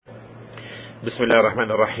بسم الله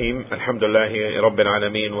الرحمن الرحيم الحمد لله رب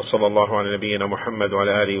العالمين وصلى الله على نبينا محمد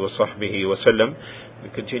وعلى آله وصحبه وسلم. We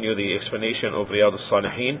continue the explanation of Riyadh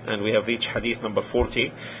al-Salihin and we have reached hadith number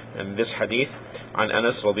 40, and this hadith عن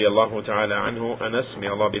أنس رضي الله تعالى عنه, Anas, may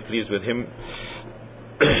Allah be pleased with him,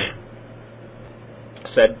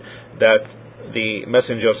 said that the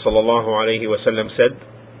Messenger صلى الله عليه وسلم said,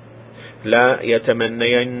 لا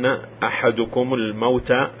يتمنين أحدكم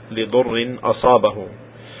الموت لضر أصابه.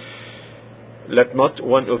 Let not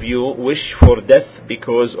one of you wish for death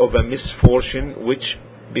because of a misfortune which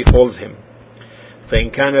befalls him. فإن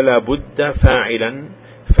كان لا بد فاعلا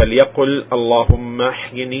فليقل اللهم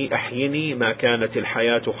أحيني ما كانت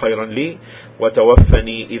الحياة خيرا لي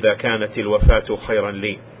وتوفني إذا كانت الوفاة خيرا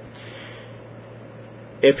لي.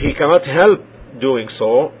 If he cannot help doing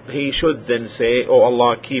so, he should then say, "Oh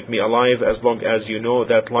Allah, keep me alive as long as you know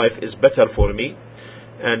that life is better for me,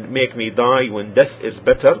 and make me die when death is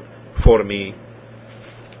better for me."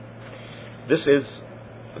 This is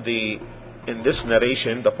in this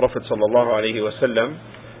narration, the Prophet ﷺ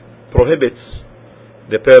prohibits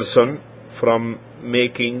the person from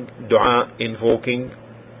making dua, invoking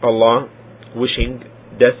Allah, wishing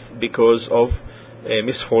death because of a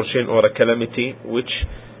misfortune or a calamity which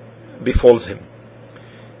befalls him.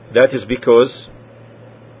 That is because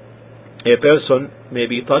a person may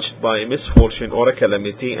be touched by a misfortune or a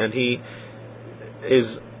calamity and he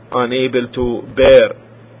is unable to bear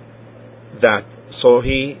that, so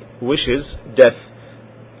he wishes death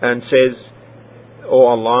and says, "Oh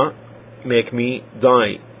Allah, make me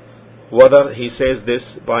die," whether he says this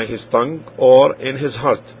by his tongue or in his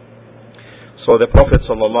heart. So the Prophet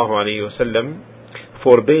ﷺ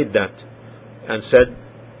forbade that and said,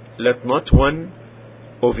 "Let not one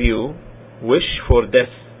of you wish for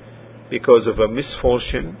death because of a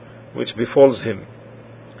misfortune which befalls him."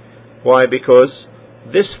 Why? Because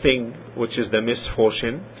this thing, which is the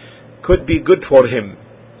misfortune, could be good for him.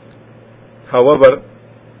 However,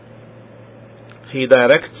 he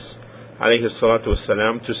directs alayhi salatu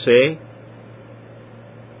wasalam to say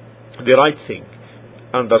the right thing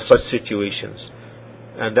under such situations,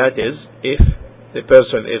 and that is, if the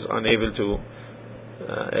person is unable to,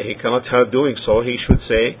 he cannot help doing so, he should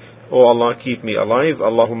say, "Oh Allah, keep me alive,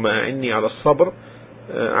 Allahumma a'inni ala sabr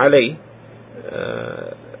alay."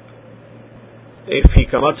 If he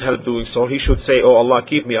cannot help doing so, he should say, "Oh Allah,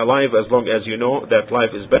 keep me alive as long as you know that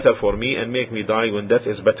life is better for me, and make me die when death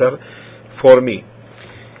is better for me."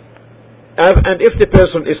 And if the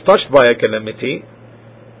person is touched by a calamity,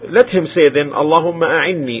 let him say then, "Allahumma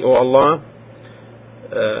a'inni," "Oh Allah,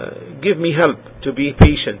 give me help to be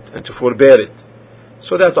patient and to forbear it,"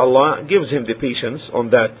 so that Allah gives him the patience on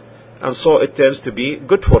that, and so it turns to be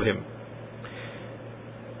good for him.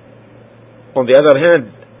 On the other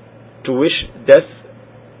hand, to wish death,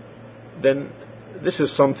 then this is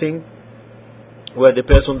something where the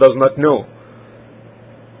person does not know,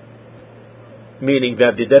 meaning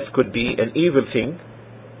that the death could be an evil thing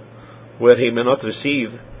where he may not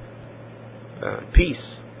receive peace,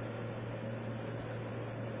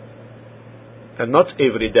 and not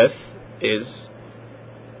every death is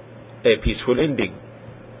a peaceful ending.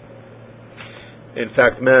 In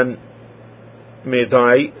fact, man may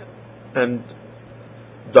die and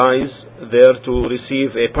dies there to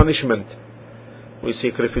receive a punishment. We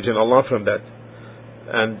seek refuge in Allah from that,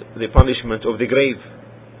 and the punishment of the grave.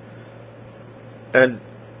 And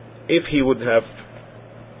if he would have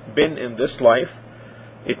been in this life,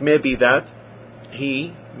 it may be that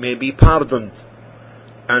he may be pardoned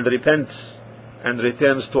and repents and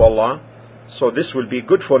returns to Allah, so this will be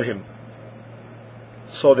good for him.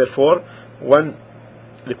 So therefore, when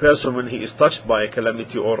the person, when he is touched by a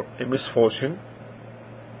calamity or a misfortune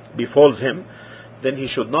befalls him, then he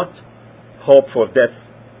should not hope for death.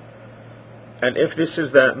 And if this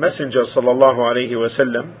is the Messenger sallallahu alaihi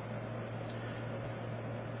wasallam,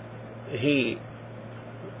 he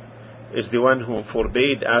is the one who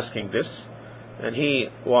forbade asking this, and he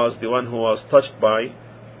was the one who was touched by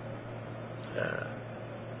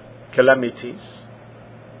calamities.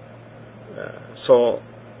 So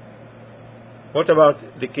what about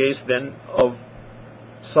the case then of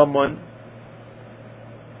someone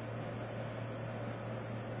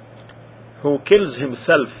who kills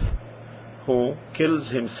himself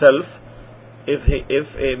if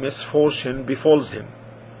a misfortune befalls him,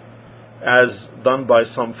 as done by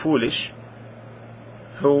some foolish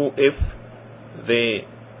who, if they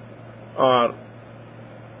are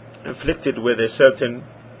inflicted with a certain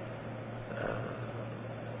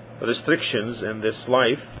restrictions in this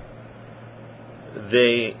life,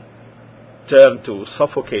 they turn to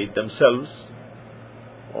suffocate themselves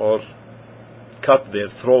or cut their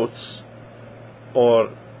throats or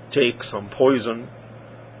take some poison,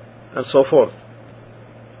 and so forth.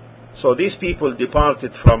 So these people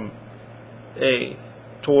departed from a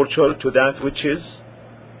torture to that which is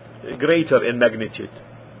greater in magnitude.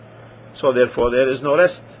 So therefore there is no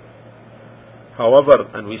rest. However,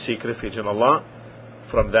 and we seek refuge in Allah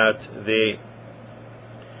from that, they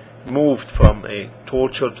moved from a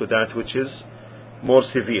torture to that which is more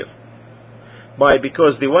severe.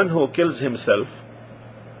 Because the one who kills himself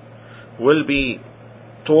will be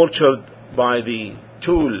tortured by the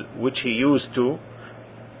tool which he used to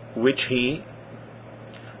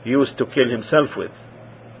kill himself with,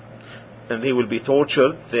 and he will be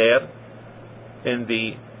tortured there in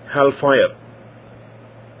the hellfire,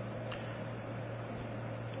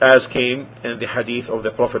 as came in the hadith of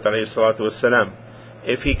the Prophet ﷺ.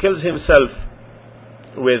 If he kills himself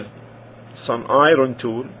with some iron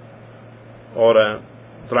tool or a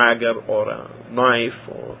dagger or a knife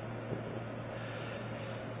or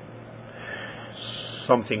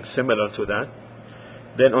something similar to that,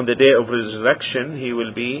 then on the day of resurrection he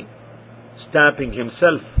will be stabbing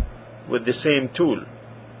himself with the same tool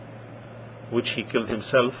which he killed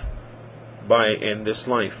himself by in this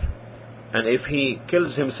life. And if he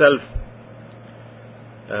kills himself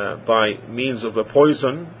by means of a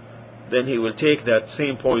poison, then he will take that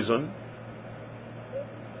same poison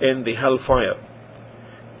in the hellfire.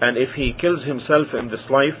 And if he kills himself in this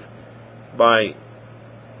life by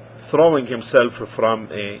throwing himself from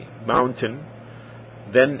a mountain,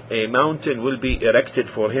 then a mountain will be erected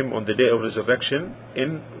for him on the day of resurrection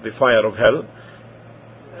in the fire of hell,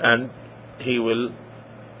 and he will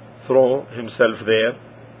throw himself there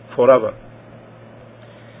forever.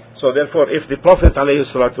 So therefore, if the Prophet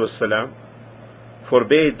ﷺ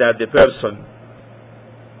forbade that the person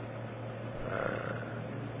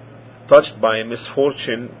touched by a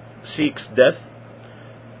misfortune seeks death,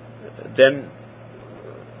 then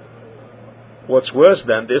what's worse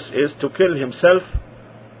than this is to kill himself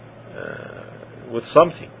with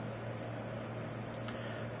something.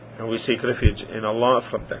 And we seek refuge in Allah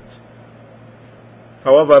from that.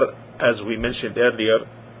 However, as we mentioned earlier,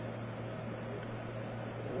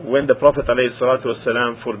 when the Prophet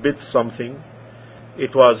ﷺ forbids something,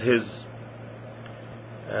 it was his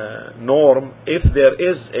norm. If there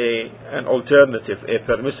is an alternative, a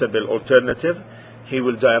permissible alternative, he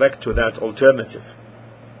will direct to that alternative,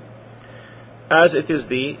 as it is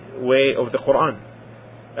the way of the Quran.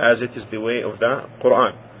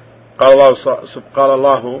 قال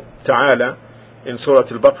الله تعالى in Surah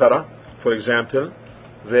Al-Baqarah, for example,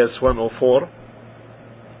 verse 104,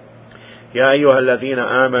 يا أيها الذين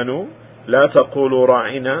آمنوا لا تقولوا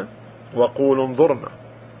راعنا وقولوا انظرنا.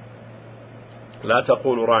 لا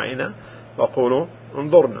تقولوا راعنا وقولوا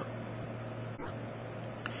انظرنا.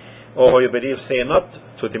 Oh, you believe, say not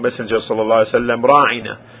to the Messenger sallallahu alaihi wasallam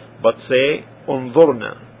راعنا, but say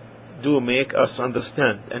انظرنا. Do make us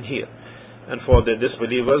understand and hear. And for the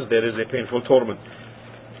disbelievers there is a painful torment.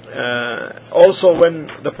 Also, when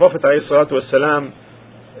the Prophet ﷺ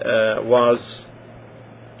was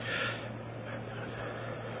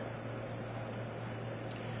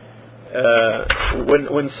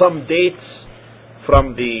when some dates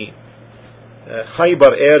from the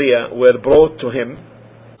Khaybar area were brought to him,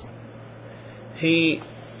 he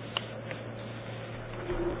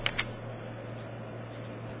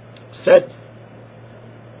said,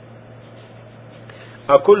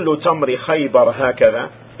 أكل تمر خيبر هكذا.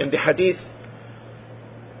 In the hadith,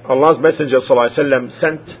 Allah's Messenger ﷺ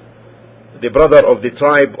sent the brother of the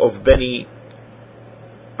tribe of Bani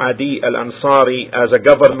Adi al-Ansari as a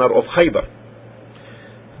governor of Khaybar.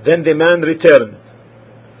 Then the man returned,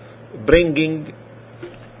 bringing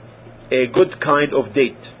a good kind of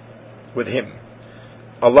date with him.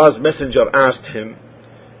 Allah's Messenger asked him,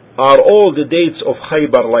 are all the dates of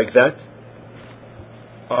Khaybar like that?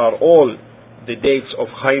 Are all the dates of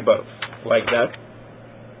Khaybar like that?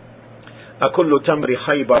 أكل تمر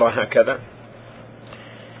خيبر هكذا?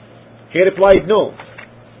 He replied, no.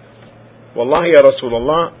 والله يا رسول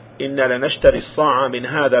الله إنا لنشتري الصاع من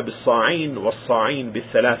هذا بالصاعين والصاعين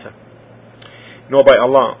بالثلاثة. No, by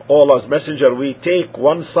Allah, Allah's Messenger, we take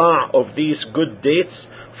one sa' of these good dates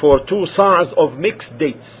for 2 sa'as of mixed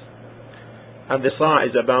dates. And the sa'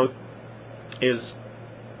 is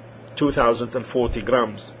 2040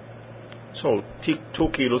 grams. So 2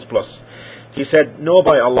 kilos plus. He said, no,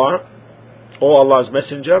 by Allah, O Allah's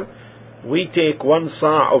Messenger, we take 1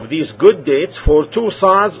 sa' of these good dates for 2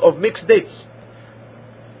 sa'as of mixed dates.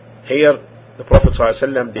 Here the Prophet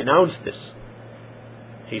ﷺ denounced this.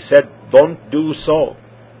 He said, don't do so.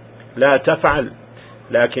 لا تفعل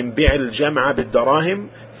لكن بيع الجمع بالدراهم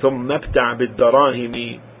ثم ابتع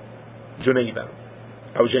بالدراهم جنيبا.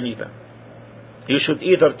 أو جنيبة. You should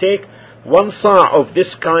either take 1 sa' of this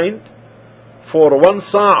kind for 1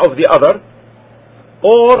 sa' of the other,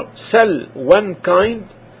 or sell one kind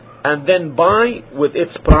and then buy with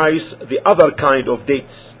its price the other kind of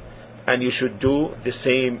dates. And you should do the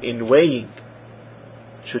same in weighing.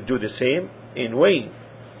 Should do the same in weighing,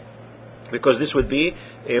 because this would be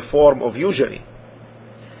a form of usury.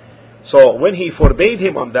 So when he forbade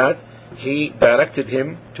him on that, he directed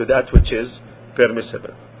him to that which is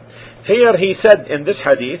permissible. Here he said in this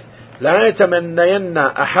hadith, لا يتمنين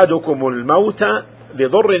أحدكم الموت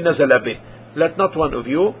لضر نزل به. Let not one of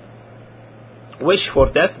you wish for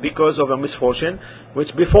death because of a misfortune which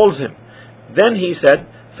befalls him. Then he said,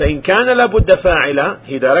 فإن كان لابد فاعلا,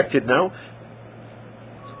 he directed now,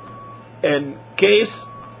 in case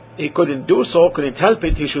he couldn't do so, couldn't help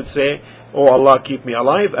it, he should say, oh Allah, keep me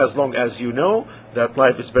alive as long as you know that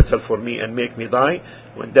life is better for me, and make me die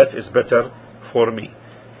when death is better for me.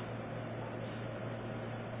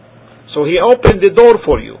 So he opened the door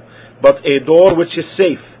for you, but a door which is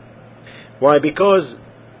safe. Why? Because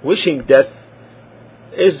wishing death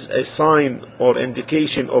is a sign or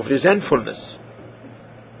indication of resentfulness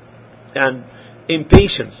and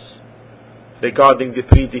impatience regarding the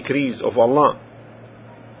pre-decrees of Allah.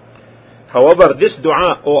 However, this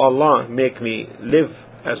dua, oh Allah, make me live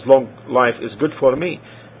as long life is good for me,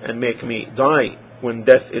 and make me die when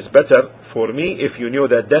death is better for me, if you knew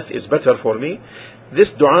that death is better for me. This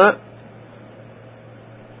dua,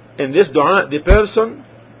 in this dua, the person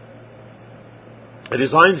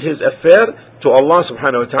resigns his affair to Allah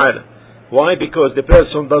subhanahu wa ta'ala. Why? Because the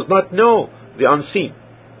person does not know the unseen.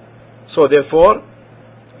 So therefore,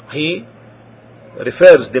 he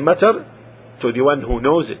refers the matter to the one who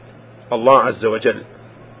knows it, Allah Azza wa Jal.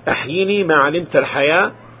 أحيني ما علمت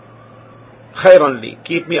الحياة خيرا لي.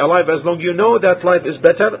 Keep me alive as long you know that life is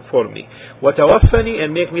better for me. وتوفني,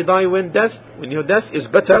 and make me die when your death is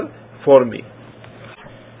better for me.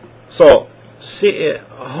 So,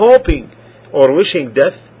 hoping or wishing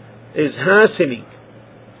death is hastening.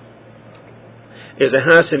 Is a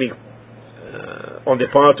hastening on the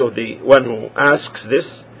part of the one who asks this,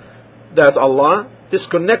 that Allah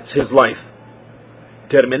disconnects his life,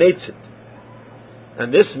 terminates it.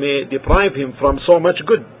 And this may deprive him from so much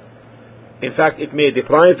good. In fact, it may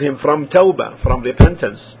deprive him from tawbah, from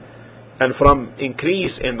repentance, and from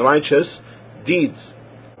increase in righteous deeds.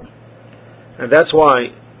 And that's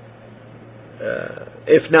why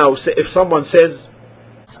if someone says,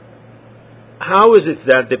 how is it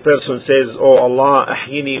that the person says, oh Allah,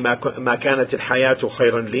 أحيني ما كانت الحياة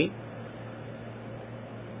خيرا لي?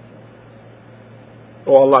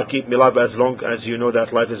 Oh Allah, keep me alive as long as you know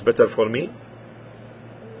that life is better for me.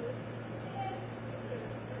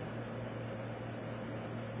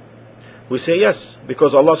 We say yes,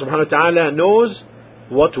 because Allah subhanahu wa ta'ala knows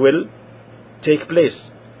what will take place,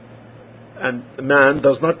 and man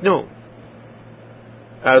does not know.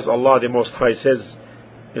 As Allah the Most High says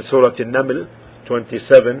in Surah An-Naml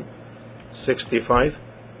 27:65,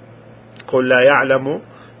 قُلْ لَا يَعْلَمُ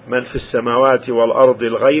مَنْ فِي السَّمَاوَاتِ وَالْأَرْضِ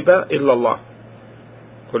الْغَيْبَ إِلَّا اللَّهِ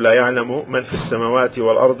قُلْ لَا يَعْلَمُ مَنْ فِي السَّمَاوَاتِ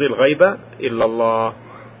وَالْأَرْضِ الْغَيْبَ إِلَّا اللَّهِ.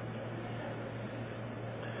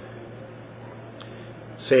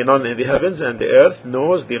 Say, none in the heavens and the earth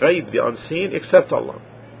knows the ghaib, the unseen, except Allah.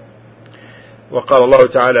 وقال الله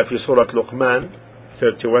تعالى في سورة لقمان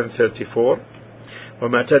 31:34,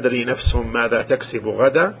 وما تدري نفس ماذا تكسب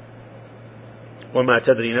غدا وما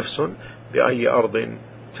تدري نفس بأي أرض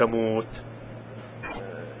تموت.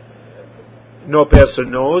 No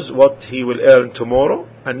person knows what he will earn tomorrow,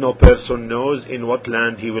 and no person knows in what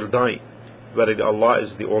land he will die. Verily Allah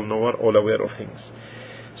is the all-knower, all-aware of things.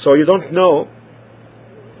 So you don't know.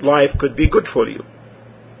 Life could be good for you,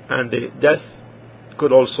 and the death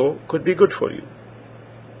could be good for you.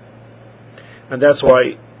 And that's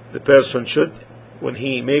why the person should, when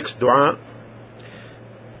he makes dua,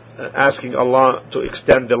 asking Allah to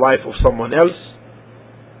extend the life of someone else,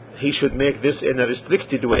 he should make this in a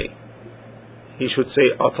restricted way. He should say,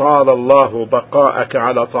 أطال الله بقاءك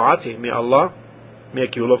على طاعته. May Allah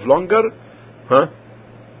make you live longer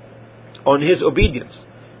on His obedience.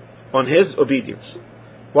 On His obedience.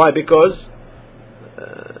 Why? Because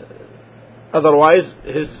otherwise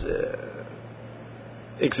his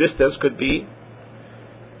existence could be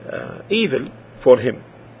evil for him.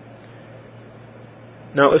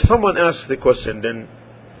 Now, if someone asks the question, then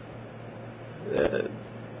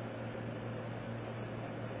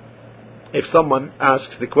if someone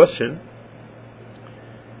asks the question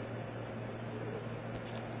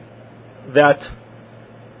that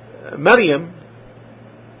Maryam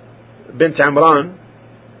bint Imran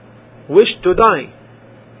wished to die,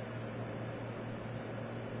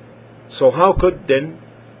 So how could then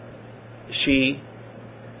she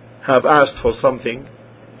have asked for something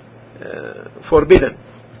forbidden?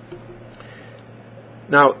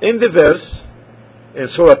 Now in the verse in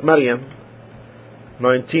Surah Maryam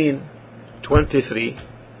 19:23,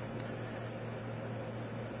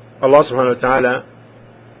 Allah subhanahu wa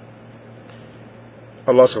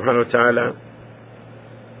ta'ala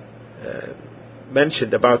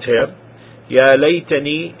mentioned about her, يا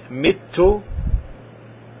ليتني مت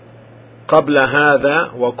قبل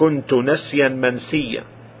هذا وكنت نسيا منسيا.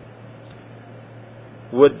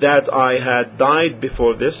 Would that I had died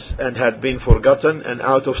before this and had been forgotten and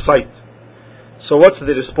out of sight. So what's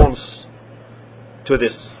the response to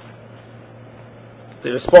this?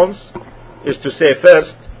 The response is to say,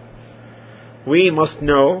 first, we must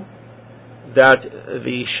know that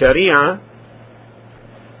the Sharia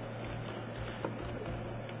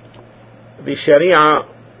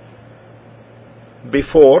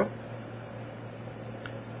before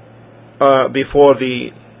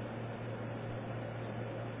the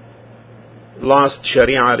last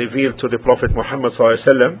Sharia revealed to the Prophet Muhammad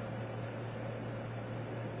ﷺ,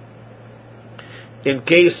 in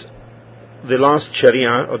case the last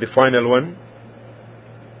Sharia or the final one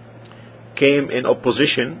came in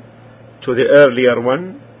opposition to the earlier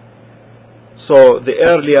one, so the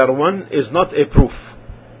earlier one is not a proof.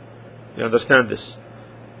 You understand this?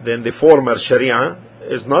 Then the former Sharia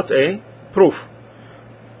is not a proof.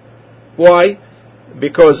 Why?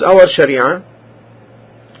 Because our Sharia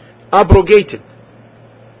abrogated.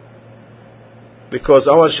 Because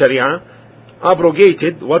our Sharia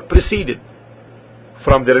abrogated what preceded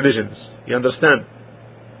from the religions. You understand?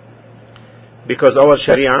 Because our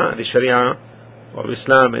Sharia, the Sharia of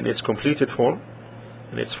Islam in its completed form,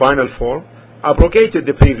 in its final form, abrogated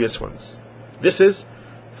the previous ones. This is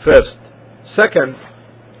first. Second,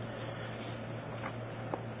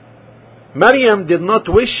 Maryam did not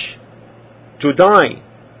wish to die.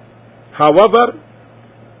 However,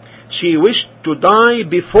 she wished to die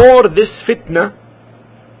before this fitna,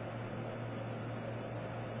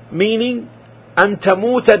 meaning أن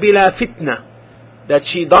تموت بلا fitna, that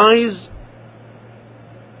she dies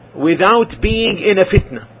without being in a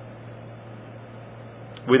fitna.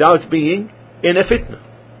 Without being in a fitna.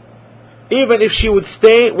 Even if she would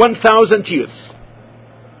stay 1,000 years.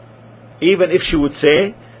 Even if she would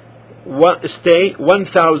stay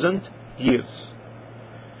 1,000 years.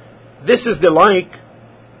 This is the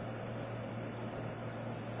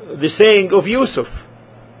saying of Yusuf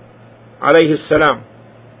alayhi salam,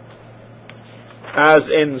 as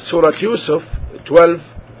in Surah Yusuf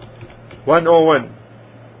 12:101,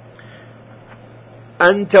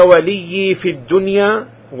 أنت ولي في الدنيا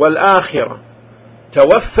والآخرة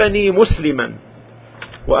توفني مسلما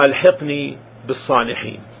وألحقني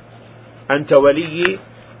بالصالحين. أنت ولي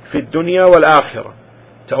في الدنيا والآخرة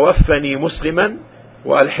توفني مسلما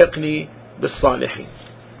وألحقني بالصالحين.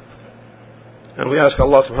 And we ask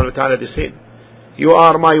Allah subhanahu wa ta'ala the same. You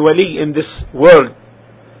are my wali in this world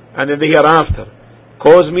and in the hereafter.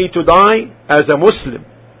 Cause me to die as a Muslim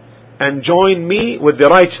and join me with the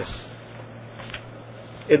righteous.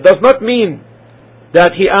 It does not mean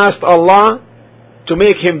that he asked Allah to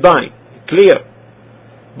make him die. Clear.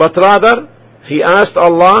 But rather, he asked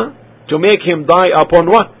Allah to make him die upon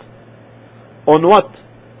what? On what?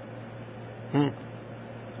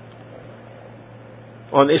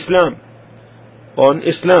 On Islam. On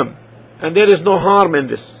Islam. And there is no harm in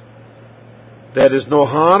this. There is no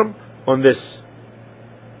harm on this.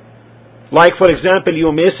 Like for example,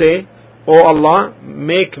 you may say, Oh Allah,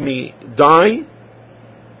 make me die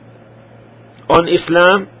on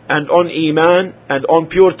Islam and on Iman and on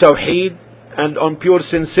pure Tawheed and on pure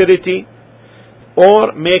sincerity,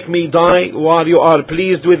 or make me die while you are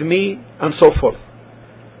pleased with me, and so forth.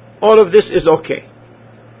 All of this is okay.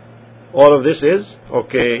 All of this is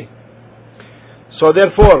okay. So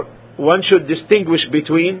therefore, one should distinguish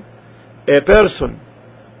between a person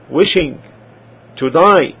wishing to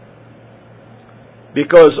die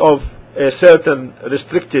because of a certain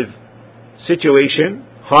restrictive situation,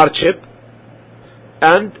 hardship,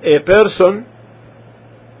 and a person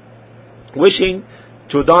wishing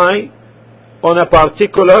to die on a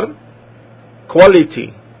particular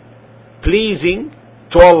quality pleasing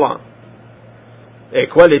to Allah. A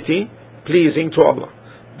quality pleasing to Allah.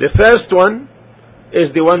 The first one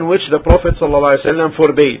is the one which the Prophet ﷺ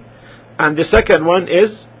forbade, and the second one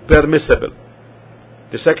is permissible.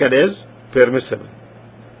 The second is permissible.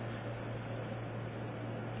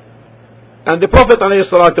 And the Prophet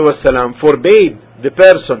ﷺ forbade the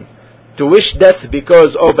person to wish death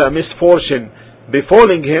because of a misfortune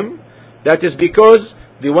befalling him. That is because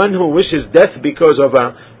the one who wishes death because of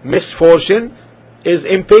a misfortune is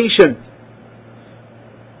impatient.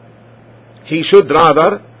 He should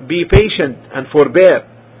rather be patient and forbear,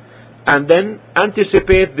 and then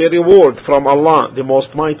anticipate the reward from Allah, the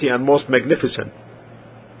Most Mighty and Most Magnificent.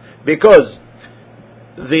 Because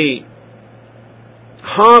the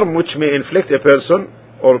harm which may inflict a person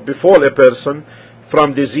or befall a person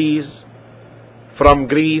from disease, from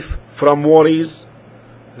grief, from worries,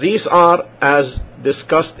 these are, as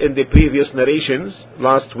discussed in the previous narrations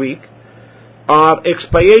last week, are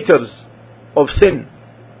expiators of sin.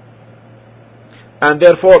 And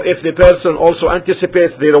therefore, if the person also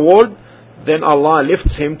anticipates the reward, then Allah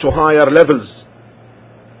lifts him to higher levels.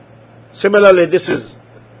 Similarly, this is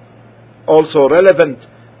also relevant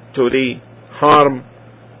to the harm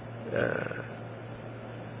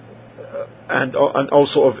and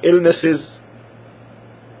also of illnesses.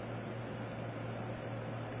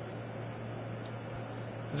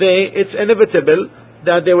 It's inevitable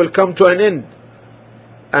that they will come to an end.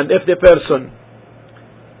 And if the person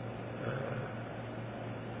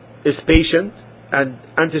is patient and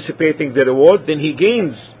anticipating the reward, then he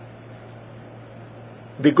gains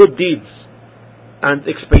the good deeds and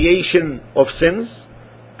expiation of sins,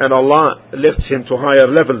 and Allah lifts him to higher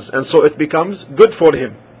levels, and so it becomes good for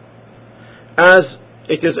him. As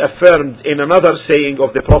it is affirmed in another saying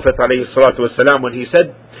of the Prophet ﷺ when he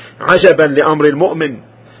said, عَجَبًا لِأَمْرِ الْمُؤْمِنِ,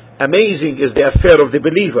 amazing is the affair of the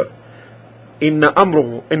believer. إِنَّ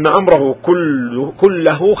أَمْرَهُ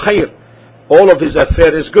كُلَّهُ خَيْرٌ, all of his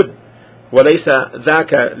affair is good. وَلَيْسَ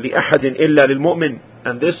ذَاكَ لِأَحَدٍ إِلَّا لِلْمُؤْمِنِ,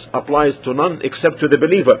 and this applies to none except to the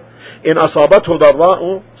believer. إِنْ أَصَابَتْهُ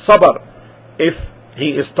ضَرَّاءُ صَبَرٌ, if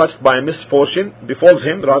he is touched by misfortune, befalls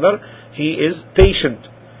him rather, he is patient.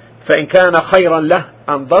 فَإِنْ كَانَ خَيْرًا لَهُ,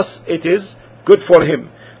 and thus it is good for him.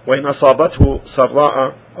 وَإِنْ أَصَابَتْهُ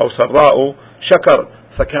سَرَّاءُ أو سَرَّاءُ شَكَرٌ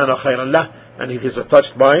فَكَانَ خَيْرًا لَهُ, and if he is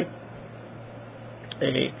touched by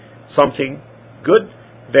something good,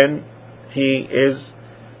 then he is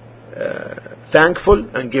thankful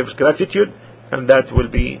and gives gratitude, and that will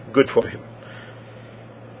be good for him.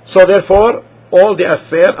 So therefore, all the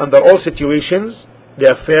affair, under all situations,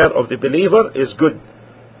 the affair of the believer is good,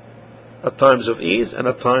 at times of ease and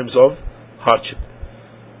at times of hardship.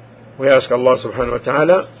 We ask Allah subhanahu wa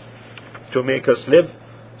ta'ala to make us live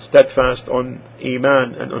steadfast on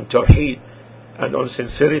Iman and on Tawheed and on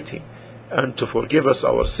sincerity, and to forgive us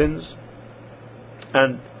our sins,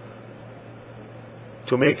 and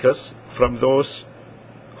to make us from those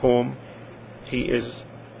whom He is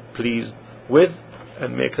pleased with,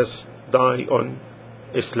 and make us die on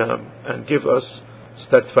Islam, and give us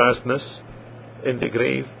steadfastness in the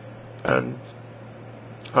grave and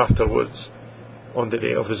afterwards on the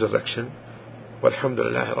day of resurrection.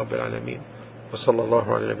 Walhamdulillahi Rabbil Alameen. Wa sallallahu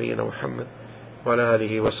ala nabiyyina Muhammad wa ala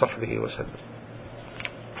alihi wa sahbihi wa sallam.